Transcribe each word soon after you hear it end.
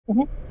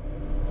Wow.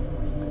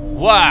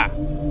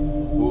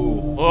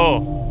 Ooh.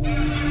 Oh.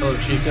 Oh,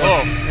 Chica.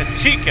 Oh,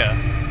 it's Chica.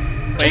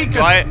 Wait, Chica. do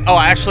I? Oh,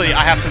 actually, I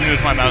have to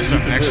move my mouse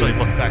and actually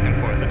look back and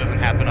forth. It doesn't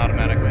happen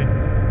automatically.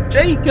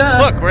 Chica.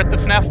 Look, we're at the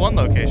FNAF 1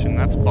 location.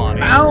 That's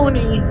Bonnie.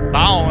 Bounty.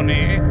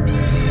 Bonnie.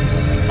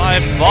 My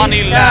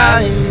Bonnie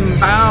lass.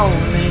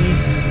 Bounty.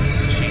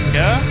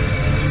 Chica?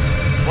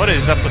 What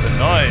is up with the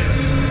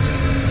noise?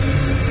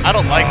 I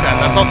don't like that.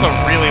 That's also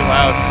really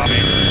loud for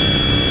me.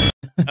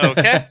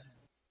 Okay.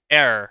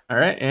 Error.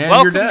 Alright, and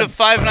Welcome you're dead. to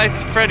Five Nights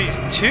at Freddy's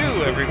 2,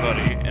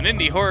 everybody. An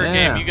indie horror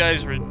game you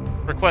guys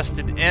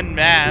requested en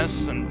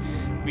masse, and,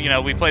 you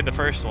know, we played the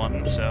first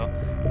one, so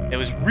it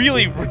was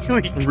really,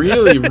 really good.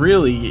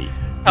 Really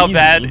How easy.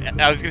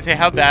 bad? I was gonna say,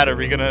 how bad are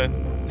we gonna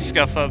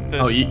scuff up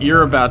this? Oh,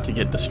 you're about to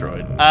get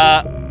destroyed.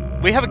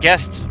 We have a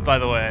guest, by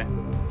the way.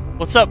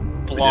 What's up,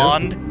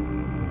 blonde?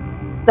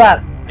 What's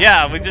up?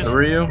 Yeah, we just... Who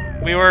are you?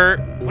 We were...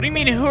 What do you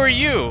mean, who are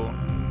you?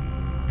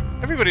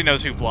 Everybody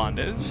knows who blonde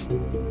is.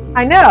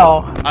 I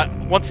know.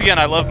 Once again,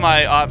 I love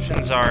my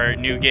options are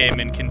new game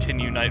and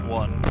continue night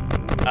 1.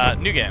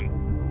 New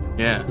game.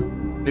 Yeah.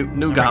 New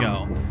There we gum.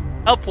 go.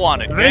 Help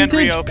wanted. Van Vintage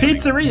reopening.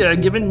 Pizzeria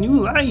given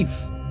new life.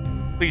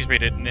 Please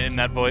read it in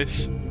that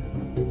voice.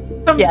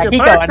 Yeah,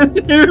 keep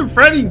going.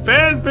 Freddy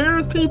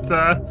Fazbear's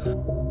Pizza.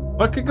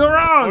 What could go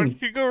wrong? What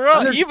could go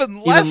wrong?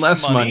 Even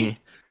less money.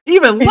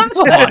 Even less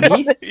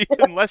money.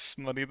 Even less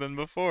money than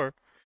before.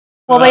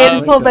 Well, they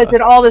implemented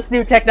all this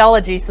new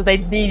technology, so they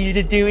need you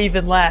to do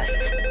even less.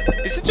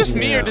 Is it just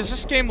me, or does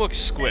this game look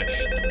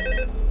squished?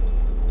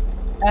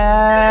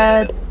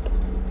 I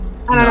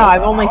don't know.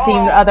 I've only seen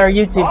other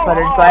YouTube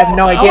footage, so I have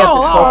no idea if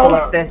it's supposed to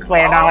look this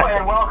way or not.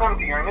 And welcome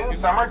to your new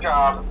summer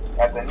job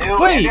at the new.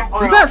 Wait,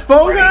 is that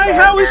phone guy?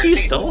 How is he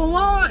still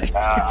alive?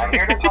 I'm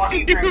here to talk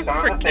you through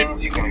some of the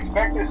things you can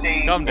expect to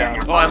see. Calm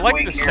down. Oh, I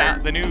like the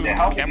sound, the new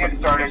camera. Get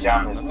started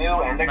down this new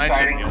and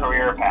exciting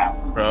career path.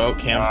 Bro,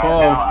 Camp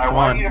 12. Now, I Come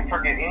want on. you to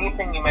forget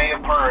anything you may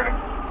have heard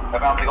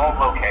about the old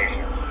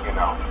locations. You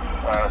know,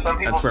 some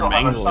people That's where still have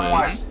a Mangle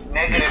somewhat is.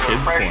 negative Kids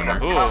impression of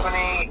corner.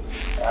 company.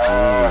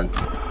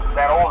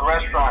 That old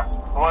restaurant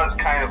was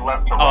kind of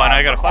left to Oh, and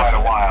I got a for quite a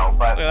flashlight. while,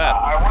 but Look at that.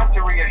 I want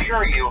to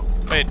reassure you,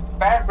 Wait,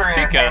 Fazbear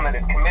Chica. Entertainment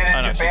is committed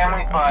Oh, no, to she's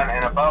family right. fun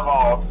and above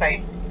all,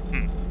 safety.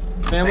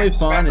 Family They've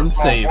fun spent a and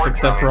small safe, fortune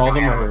except on for all the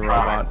these murder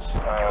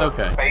animatronics. robots.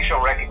 Okay. Facial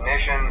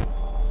recognition,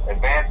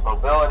 advanced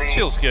mobility. this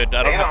feels good.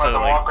 I don't They have even to let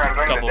them walk like around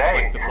during the double day.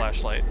 click the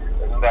flashlight.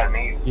 Isn't that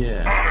neat?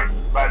 Yeah.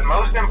 But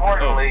most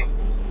importantly,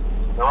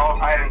 they're all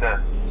tied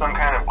into some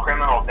kind of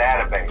criminal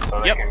database, so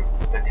they can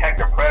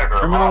detect a predator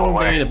a mile Criminal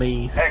away.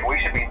 database. Heck, we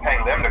should be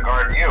paying them to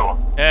guard you.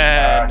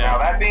 Yeah, Now no.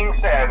 that being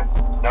said,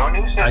 no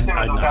new system I'd is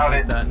not without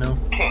like its that, no.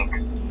 kinks.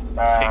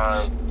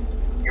 Kinks.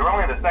 You're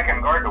only the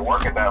second guard to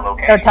work at that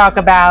location. Don't talk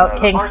about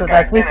The kinks first with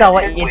guy, us. We Ben saw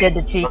what Tinsley, you did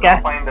to was Chica.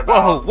 complained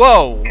Whoa, about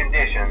whoa,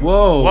 conditions.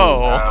 Whoa.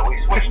 whoa.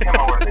 We switched him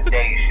over to the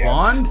day shift.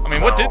 Blonde? I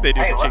mean, what did they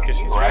do hey, to look Chica? at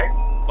She's you,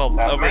 right. Well,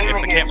 over mainly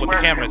with the it's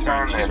where camera it's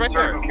turns, concerned she's that right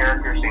there. certain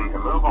characters seem to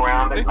move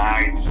around at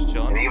night. She's just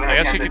chilling. and even I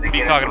guess you attempted could to be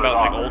get talking into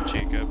about his like office.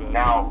 old Chica, but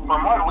Now,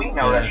 from what we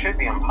know, that should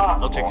be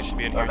impossible. Old Chica should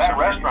be in here that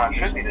somewhere. restaurant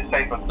should be the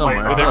safest Oh place my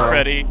on Withered God. Earth.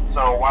 Freddy.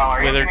 So while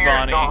our Withered engineers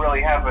Bonnie. don't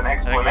really have an I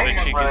think Withered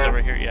explanation for Chica's this,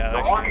 over here. Yeah,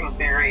 the there working she is.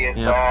 theory is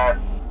Yep. that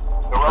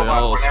the all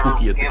robots were never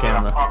spooky at the given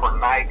camera. a proper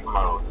night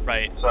mode.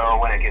 Right. So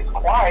when it gets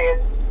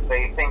quiet,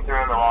 they think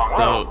they're in the wrong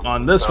room. So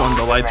on this one, the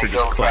then lights they are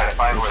just go try to clicked,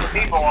 find where which the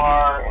is people nice.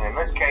 are, and in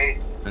this case,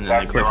 And then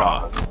that's they click your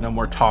off. office. No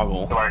more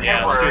toggle. So our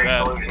Yeah, let's do temporary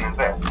that. solution is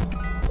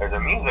this. There's a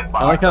music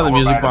box. I like how the over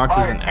music by box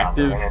fire isn't counter,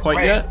 active and it's quite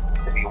ready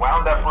yet. to be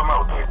wound up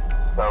remotely.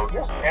 So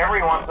just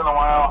every once in a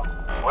while,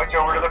 switch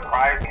over to the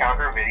prize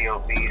counter video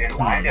feed and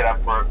wind it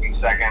up for a few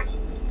seconds.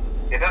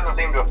 It doesn't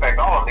seem to affect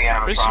all of the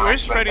animatronics.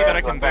 Where's but Freddy it that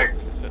I does can back?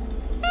 affect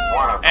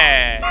one of them.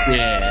 Eh.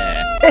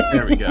 Yeah.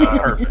 There we go.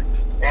 Perfect.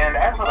 And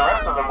as for the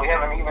rest of them, we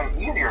have an even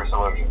easier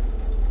solution.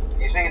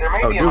 You see, there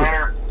may be a do it.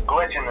 minor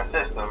glitch in the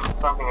system,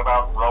 something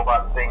about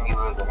robots seeing you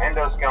as an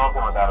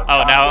endoskeleton without a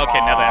Oh, now, top okay,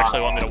 now they on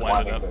actually want me to and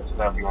wind it wanting up. to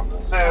stuff you into the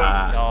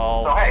suit.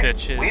 Oh, So, hey, we've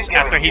bitches. given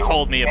After he you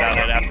told me about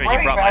an it, after he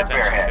empty brought my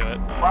Freddy attention Fazbear to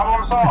head. it.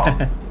 Problem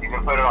solved. You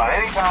can put it on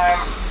any time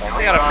and We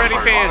leave got a it on Freddy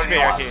for as long as you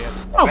Fazbear want. here.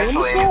 Oh, Eventually,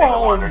 so anything that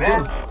wandered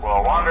in good.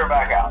 will wander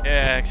back out.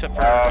 Yeah, except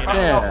for, you know,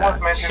 Yeah.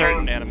 Worth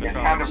mentioning certain is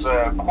kind of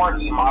animatronics. the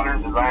quirky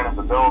modern design of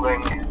the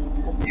building.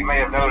 You may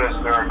have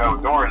noticed there are no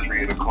doors for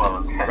you to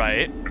close.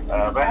 Right.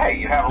 But hey,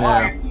 you have a Yeah.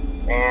 light,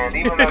 and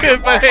even though your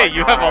But hey, flashlights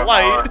you don't have a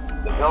light. power,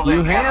 the building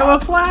You cannot. have a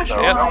So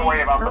flashlight. don't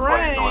worry about the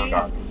place going Hooray.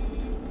 dark.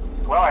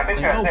 Well, I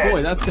think that's Oh it.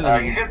 boy, that's gonna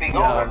You be should be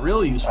golden.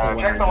 real useful when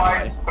Check you the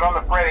lights, die. put on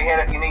the Freddy head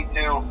if you need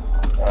to.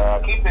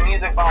 Keep the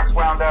music box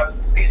wound up.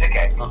 Piece of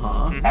cake.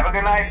 Uh-huh. Have a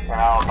good night, and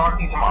I'll talk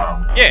to you tomorrow.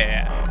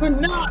 Yeah.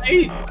 Good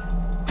night.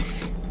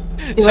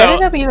 Do So, any of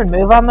them even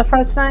move on the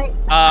first night?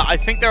 I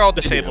think they're all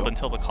disabled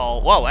until the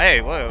call. Whoa,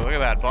 hey, whoa, look at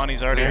that.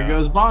 Bonnie's already There out.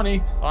 goes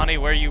Bonnie. Bonnie,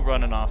 where are you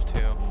running off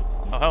to?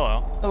 Oh,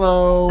 hello.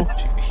 Hello.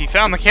 He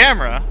found the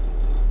camera.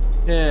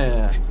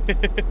 Yeah.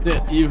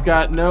 You've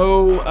got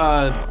no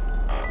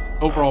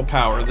overall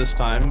power this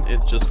time.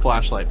 It's just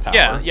flashlight power.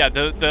 Yeah, yeah.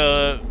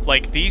 The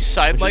like these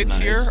side Which is lights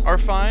nice. here are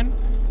fine,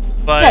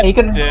 But yeah, you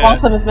can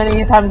watch them as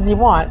many times as you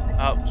want.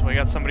 Oh, so we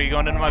got somebody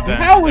going into my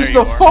vents. How is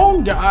the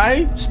phone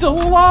guy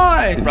still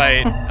alive?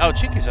 Right. Oh,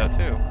 Chica's out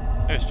too.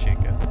 There's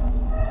Chica.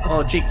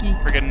 Oh, Cheeky.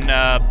 Friggin'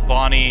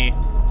 Bonnie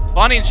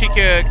and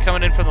Chica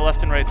coming in from the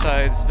left and right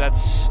sides.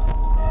 That's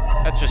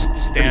just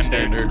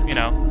standard. You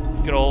know,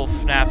 good old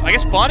FNAF. I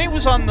guess Bonnie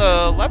was on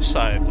the left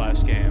side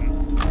last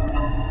game.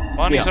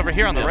 Bonnie's over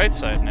here on the right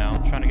side now,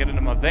 trying to get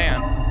into my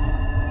van.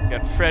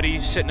 Got Freddy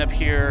sitting up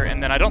here,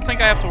 and then I don't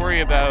think I have to worry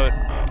about.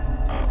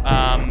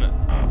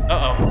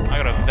 Uh-oh, I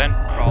got a vent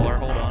crawler.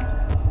 Hold on.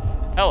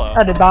 Hello.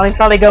 Oh, did Bonnie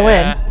finally go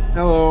in?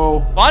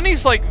 Hello.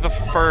 Bonnie's like the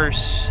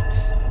first.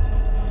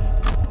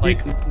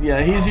 Like,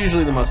 yeah, he's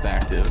usually the most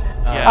active.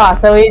 Ah,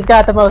 so he's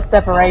got the most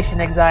separation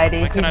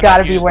anxiety. He's got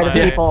to be where the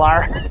people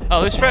are.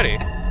 Oh, there's Freddy.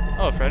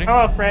 Hello, Freddy.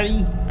 Hello,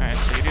 Freddy. Alright,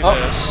 so you do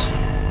this.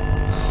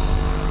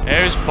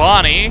 There's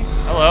Bonnie.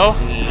 Hello.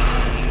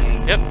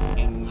 Yep.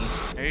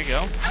 There you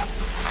go.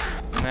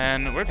 And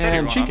then, where'd Freddy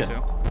run off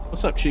to?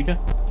 What's up, Chica?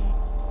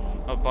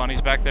 Oh,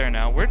 Bonnie's back there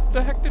now. Where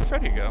the heck did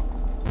Freddy go?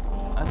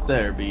 Not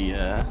there, be,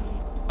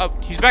 Oh,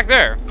 he's back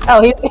there.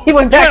 Oh, he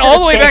went back. He went all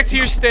the way back to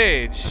your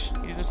stage.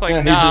 He's just like,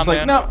 nah, he's just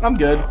man. like, no, I'm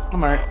good.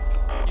 I'm alright.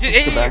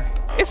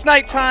 It's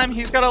nighttime.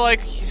 He's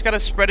gotta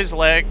spread his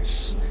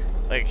legs,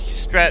 like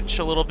stretch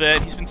a little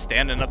bit. He's been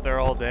standing up there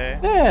all day.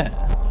 Yeah.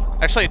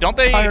 Actually, don't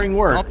they? Tiring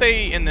work. Don't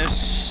they in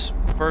this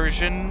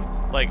version?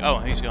 Like, oh,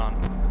 he's gone.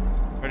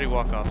 Where did he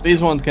walk off?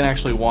 These ones can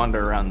actually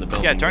wander around the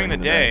building. Yeah, during the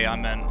day. I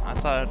meant. I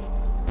thought.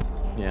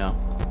 Yeah.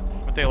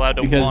 Weren't they allowed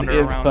to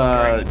wander around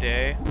during the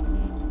day?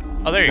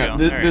 Oh, there you go.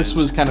 This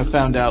was kind of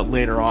found out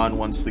later on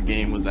once the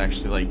game was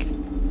actually like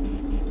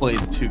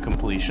played to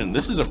completion.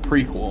 This is a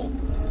prequel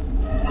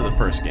to the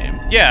first game.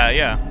 Yeah,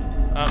 yeah.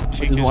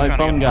 Which is why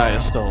Phone Guy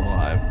is still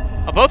alive.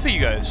 Both of you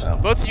guys.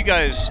 Both of you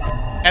guys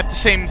at the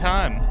same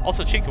time.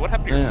 Also, Chica, what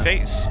happened to your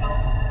face?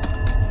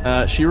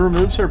 She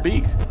removes her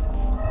beak.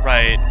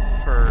 Right,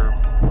 for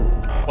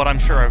what I'm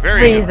sure are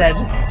very reasons.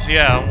 Good reasons.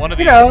 Yeah, one of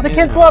these. You know, the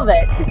kids love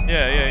it.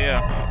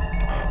 Yeah.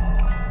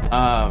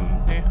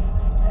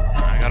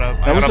 I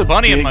got a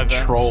bunny big in my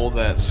vents. troll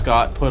that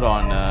Scott put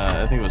on,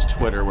 I think it was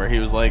Twitter, where he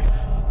was like,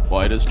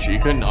 "Why does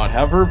Chica not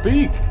have her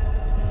beak?"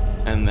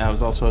 And that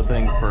was also a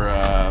thing for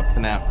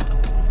FNAF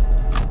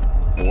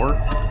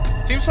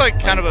 4. Seems like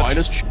kind of a. Why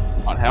does Chica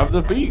not have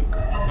the beak?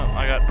 Oh,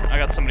 I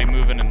got somebody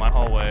moving in my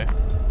hallway.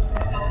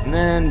 And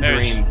then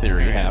Dream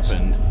Theory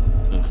happened.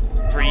 Ugh.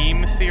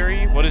 Dream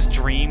Theory? What is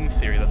Dream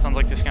Theory? That sounds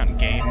like Discount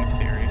Game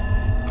Theory.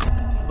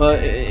 Well,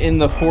 in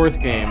the fourth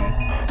game,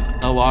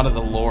 a lot of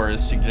the lore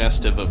is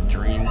suggestive of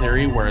Dream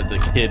Theory, where the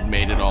kid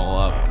made it all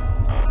up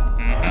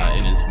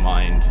in his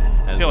mind.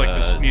 I feel like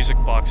this music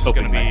box is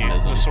going to be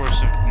the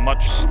source of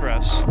much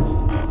stress.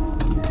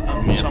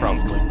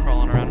 Someone's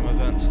crawling around in my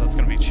vents. That's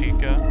going to be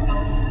Chica.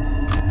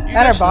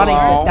 Better Bonnie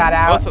just got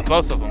out.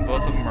 Both of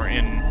them are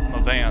in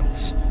my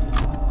vents.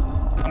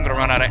 I'm going to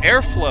run out of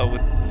airflow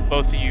with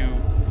both of you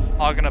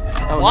hogging up.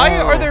 Why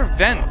are there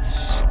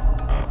vents?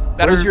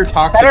 What is your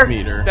toxic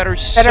meter? That are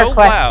so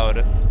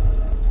loud.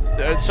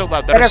 It's so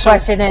loud. Better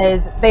question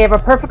is, they have a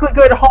perfectly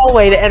good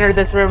hallway to enter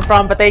this room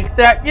from, but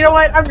you know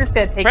what? I'm just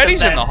gonna take.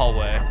 Freddy's in the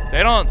hallway.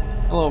 They don't.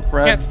 Hello,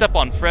 Fred. Can't step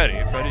on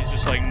Freddy. Freddy's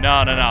just like, no.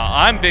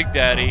 I'm Big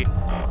Daddy.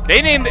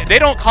 They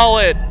don't call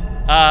it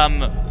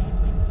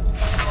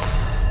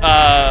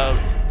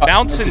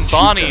Bouncin'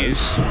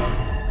 Bonnie's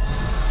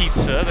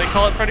pizza. They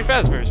call it Freddy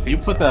Fazbear's pizza. You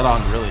put that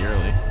on really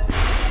early.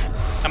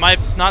 Am I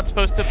not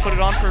supposed to put it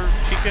on for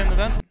Chica in the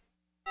vent?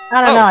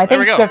 I don't know. I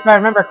think if I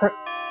remember correctly.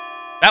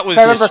 That was.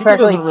 If I remember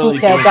correctly,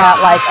 Chica got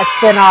like a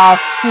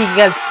spin-off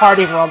Chica's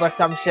Party World or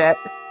some shit.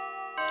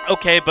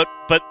 Okay, but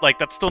like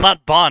that's still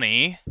not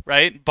Bonnie,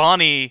 right?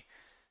 Bonnie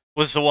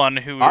was the one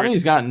who.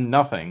 Bonnie's got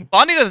nothing.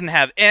 Bonnie doesn't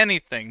have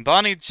anything.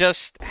 Bonnie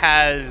just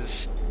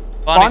has.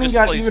 Bonnie just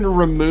got even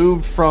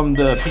removed from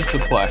the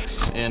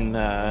Pizzaplex in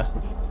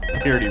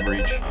Security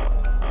Breach.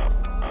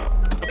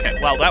 Okay,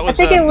 well that was.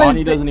 I think it was,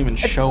 Bonnie doesn't even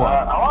show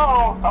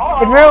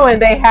up. In Ruin,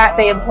 they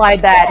implied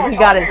that he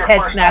got his head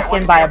smashed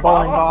in by a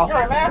bowling ball,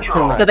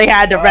 so they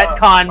had to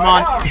retcon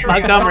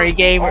Montgomery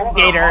Gator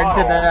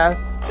into the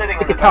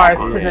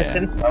guitarist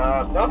position.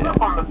 Those are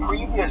from the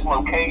previous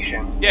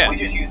location. Yeah. We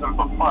just use them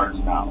for parts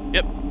now.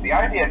 Yep. The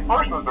idea at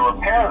first was to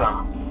repair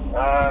them.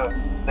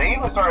 They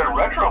even started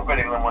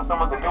retrofitting them with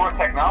some of the newer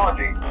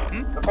technology.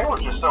 But they were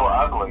just so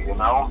ugly, you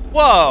know?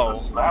 Whoa.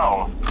 The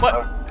smell.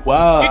 What?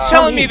 Wow. You're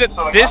telling me that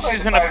this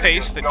isn't a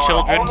face that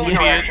children would be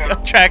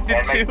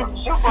attracted to?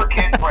 Super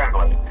kid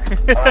friendly.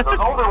 Those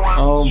older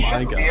ones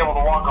shouldn't be able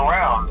to walk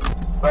around.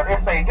 But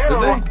if they do,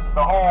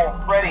 the whole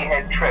Freddy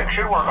head trick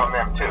should work on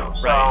them too.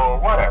 So,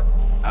 whatever.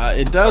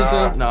 It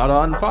doesn't. Not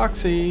on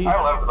Foxy. I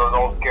love those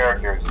old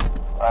characters.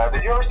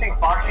 Did you ever see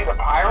Foxy the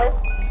Pirate?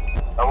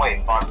 Oh,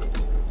 wait, Foxy.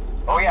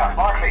 Oh, yeah,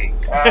 Foxy.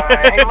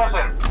 Hey,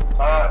 listen.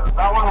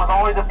 That one was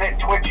always a bit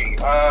twitchy.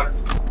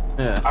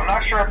 I'm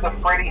not sure if the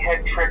Freddy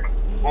head trick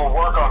will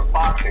work on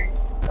Foxy.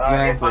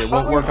 Exactly, it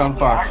won't work on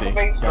Foxy.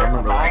 I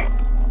remember that.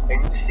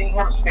 and you see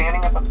him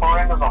standing at the far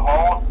end of the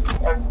hall,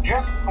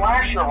 just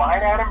flash your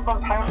light at him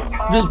from time to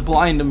time. Just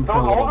blind him for a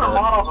little Those older bit.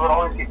 models would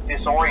always get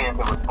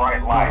disoriented with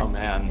bright light. Oh,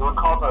 man. It would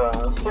cause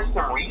a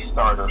system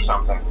restart or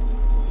something.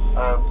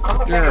 Come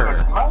to think of Sure.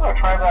 it, you might want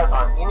to try that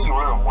on any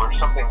room where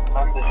something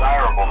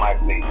undesirable might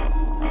be.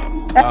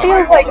 That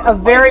feels like a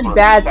very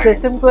bad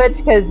system glitch,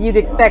 because you'd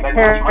expect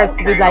parents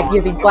to be like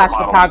using flash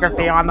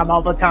photography on them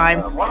all the time.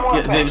 One more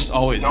Yeah, thing. they just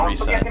always Don't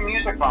reset. forget the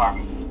music box.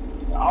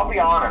 I'll be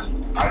honest,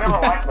 I never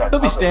liked that. They'll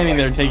be other standing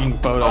there thing. taking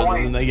photos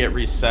and then they get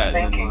reset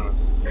and Thinking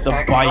the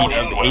I can bite go of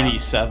anywhere.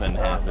 87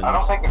 happens. I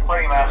don't think the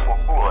Freddy mask will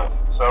fool it,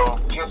 so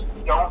just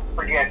don't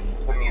forget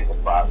the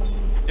music box.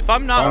 If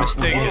I'm not Oh,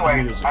 mistaken,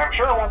 Anyway, music. I'm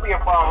sure it won't be a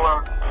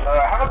problem.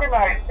 Have a good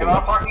night, and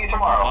I'll talk to you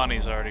tomorrow.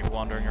 Bonnie's already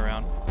wandering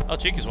around. Oh,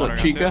 Chica's What's up,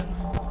 wandering Chica?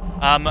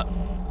 around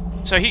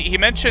too. So he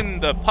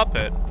mentioned the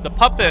puppet. The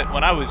puppet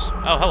when I was.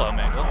 Oh, hello,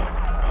 Mangle.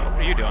 What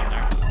are you doing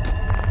there?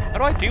 How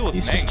do I deal with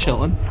He's Mangle? just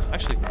chilling. I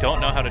actually don't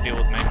know how to deal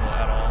with Mangle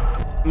at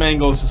all.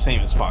 Mangle is the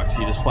same as Fox.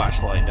 You just flash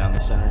the light down the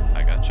center.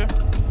 I gotcha.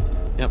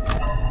 Yep.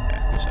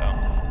 Okay,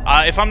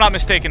 so if I'm not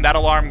mistaken, that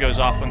alarm goes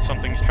off when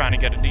something's trying to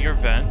get into your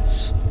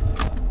vents.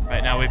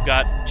 Right now we've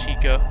got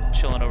Chica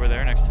chilling over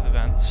there next to the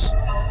vents.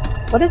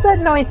 What is that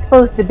noise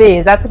supposed to be?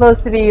 Is that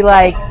supposed to be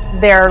like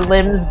their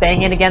limbs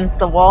banging against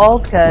the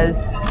walls?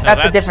 Because No,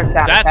 that's a different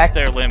sound That's effect.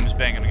 their limbs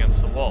banging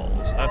against the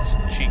walls. That's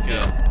Chica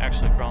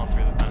actually crawling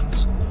through the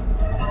vents.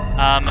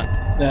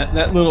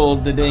 That little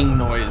ding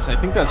noise, I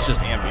think that's just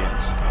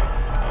ambience.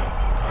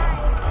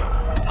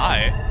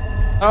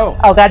 Hi. Oh.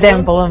 Oh,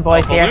 goddamn balloon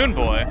boys here. Balloon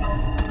Boy.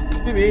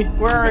 BB,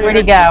 where are you? Where'd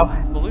he go?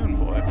 Balloon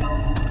Boy.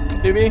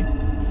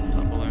 BB?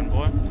 Not Balloon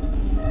Boy.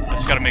 I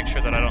just gotta make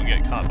sure that I don't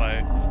get caught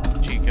by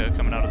Chica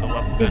coming out of the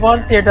left He vent.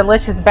 wants your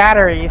delicious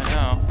batteries.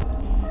 No.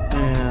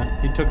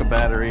 Yeah, he took a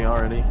battery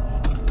already.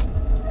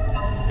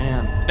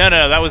 Man.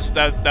 No, that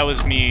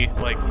was me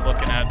like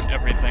looking at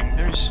everything.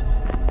 There's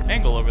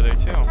Mangle over there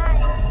too.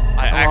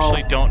 I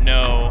actually don't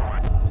know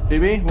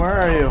BB, where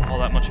are you? all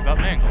that much about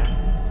Mangle.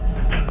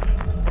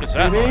 What is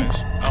that BB? noise?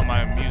 Oh,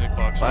 my music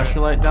box. Flash right.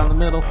 your light down the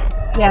middle.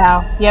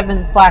 Yeah, you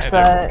haven't flashed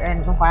Hey there. the in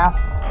a while.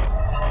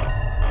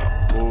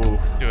 Ooh,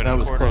 Doing that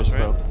was quarters, close right?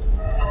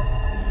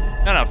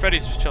 though. No,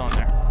 Freddy's just chilling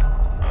there.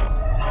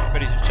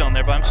 Freddy's just chilling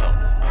there by himself.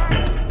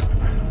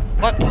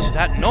 What is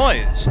that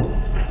noise?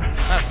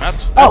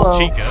 That's Hello.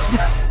 Chica.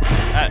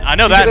 I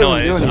know Chica that doesn't do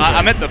noise. anything.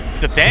 I meant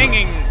the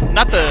banging,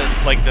 not the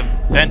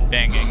vent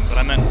banging, but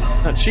I meant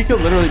No, Chica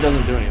literally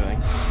doesn't do anything.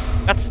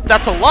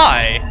 that's a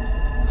lie.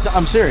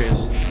 I'm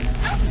serious.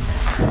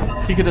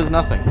 Chica does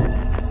nothing.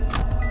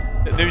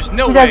 There's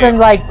no He way. doesn't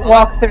like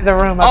walk through the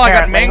room. Oh, I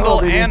got apparently. Mangle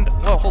Oh, baby. and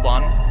hold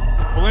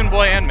on, Balloon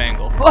Boy and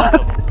Mangle. Both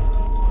of them.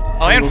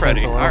 Oh, and Mangle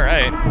Freddy. says All hello.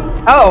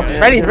 right. Oh, Yeah,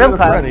 Freddy's get real rid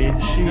of close.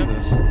 Freddy.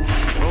 Jesus.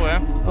 Oh, yeah.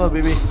 Hello,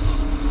 BB.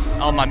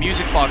 Oh, my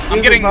music box. I'm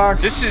Music getting.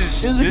 box. This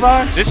is Music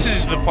box. This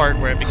is the part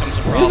where it becomes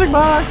a problem. Music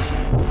box.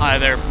 Hi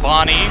there,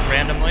 Bonnie.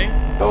 Randomly.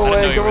 Go I didn't know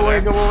away, you go were away,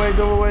 there. go away,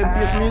 go away.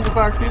 Get the music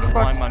box, music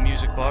box. Find my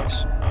music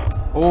box.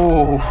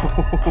 Oh.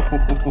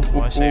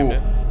 Oh, I saved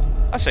it.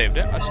 I saved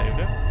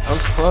it. That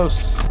was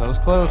close. That was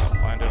close.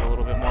 Find it a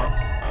little bit more.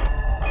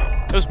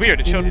 It was weird.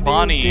 It showed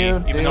Bonnie,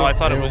 even though I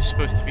thought it was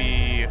supposed to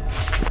be.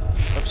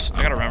 Oops.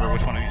 I gotta remember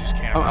which one of these is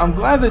camera. I'm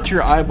glad that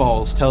your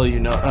eyeballs tell you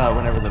no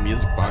whenever the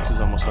music box is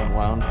almost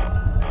unwound.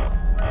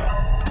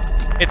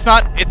 It's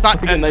not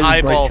Like a an nice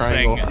eyeball bright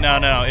thing. triangle.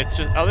 No. It's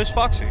just. Oh, there's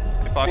Foxy.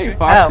 Hey, Foxy. Hey,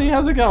 Foxy,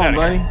 how's it going, Outta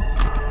buddy? here.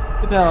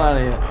 Get the hell out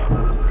of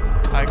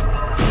here.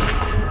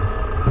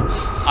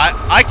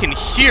 I can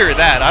hear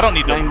that. I don't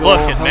need to Mangle, look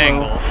at hello.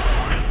 Mangle.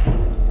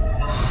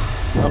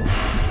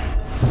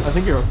 Oh. I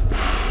think you're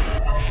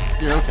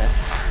okay.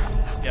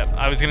 Yep.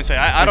 I was gonna say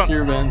I don't.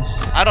 Your vents.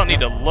 I don't need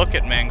to look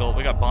at Mangle.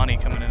 We got Bonnie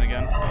coming in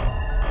again.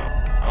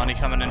 Bonnie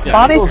coming in. Yeah.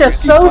 Bonnie's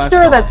just so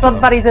sure that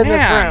somebody's in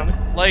this room.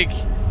 Man, like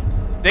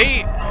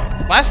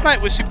last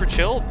night was super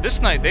chill.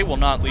 This night they will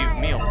not leave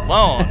me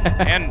alone.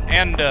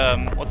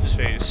 and what's his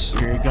face?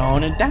 You're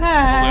gonna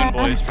die.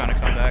 Balloon Boy is trying to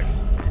come back.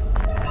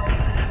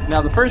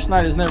 Now the first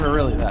night is never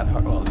really that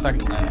hard. Well, the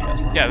second night, I guess.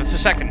 Yeah, it's the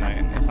second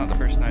night. It's not the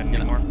first night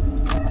anymore.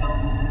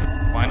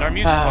 Find our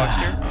music box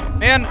here.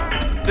 Man,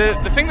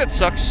 the thing that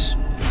sucks,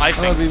 I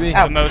think, BB.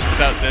 the most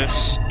about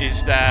this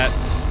is that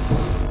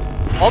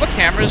all the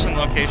cameras and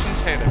locations.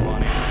 Hey there,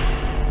 Bonnie.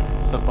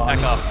 So Bonnie.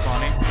 Back off,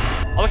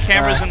 Bonnie. All the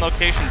cameras and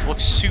locations look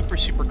super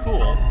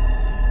cool.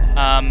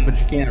 But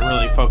you can't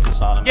really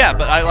focus on them. Yeah,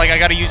 but I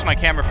gotta use my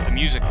camera for the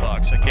music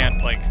box. I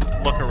can't like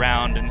look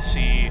around and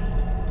see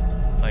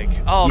like,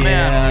 oh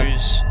man,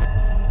 there's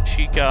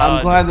Chica.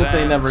 I'm glad that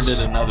they Vents, never did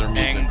another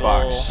music Angle.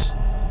 box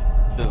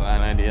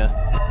design idea.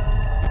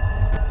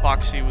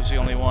 Foxy was the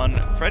only one.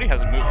 Freddy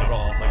hasn't moved at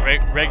all.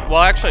 Like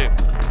well, actually,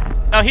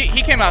 no,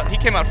 he came out. He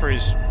came out for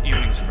his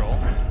evening stroll.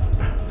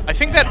 I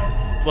think that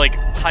like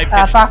high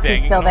pitched Foxy's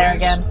banging still there noise-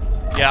 again.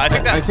 Yeah, I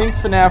think that. I think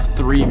FNAF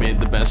 3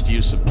 made the best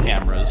use of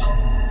cameras.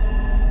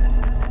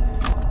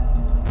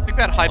 I think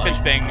that high pitched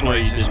like, banging where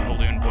noise you is didn't-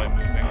 Balloon Boy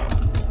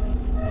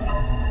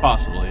moving.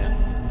 Possibly, yeah.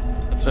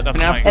 That's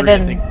FNAF my 3, And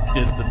then- I think,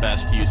 did the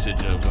best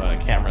usage of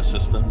camera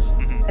systems.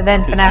 And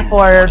then Because FNAF you 4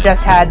 wanted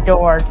just to- had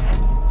doors.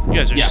 You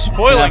guys are Yeah,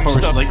 spoiling FNAF 4 was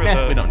stuff like,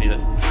 for we don't need it.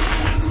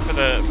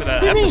 that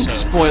What do you mean,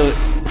 episode. spoil it?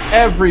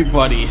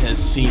 Everybody has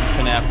seen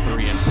FNAF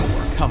 3 and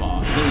 4. Come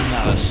on, there's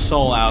not a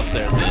soul out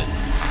there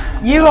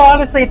that... You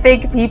honestly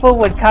think people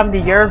would come to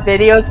your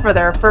videos for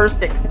their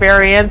first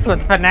experience with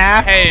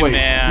FNAF? Hey, Wait.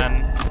 man.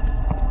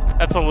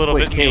 That's a little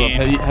Wait, bit Caleb,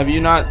 mean. have you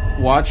not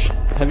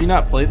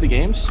played the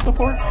games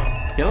before?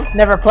 Caleb?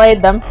 Never played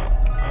them.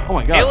 Oh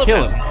my god, Caleb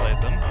Caleb. hasn't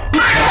played them.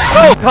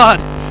 Oh,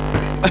 God!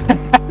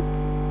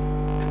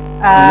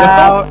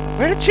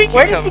 Where did Cheeky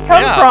Where did come she from?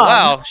 come Yeah, from?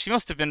 wow. She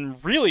must have been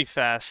really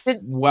fast.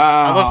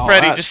 Wow. I love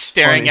Freddy that's just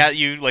staring funny. at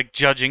you, like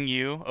judging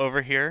you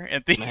over here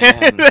at the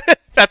Man. end.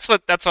 That's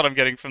what I'm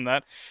getting from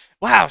that.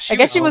 Wow, I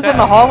guess she was in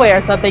the hallway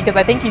or something, because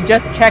I think you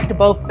just checked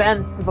both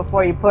fence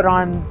before you pulled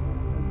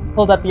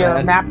up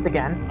your maps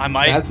again. I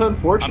might. That's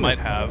unfortunate. I might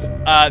have.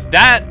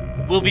 That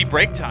will be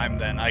break time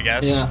then, I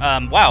guess.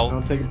 Yeah. Wow.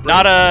 Don't take a break.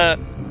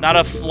 Not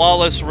a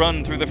flawless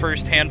run through the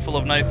first handful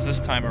of nights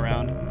this time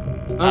around.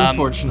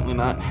 Unfortunately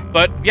not.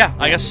 But yeah,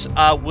 I guess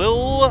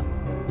we'll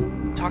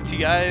talk to you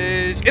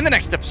guys in the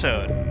next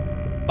episode.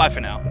 Bye for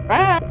now.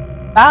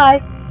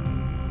 Bye.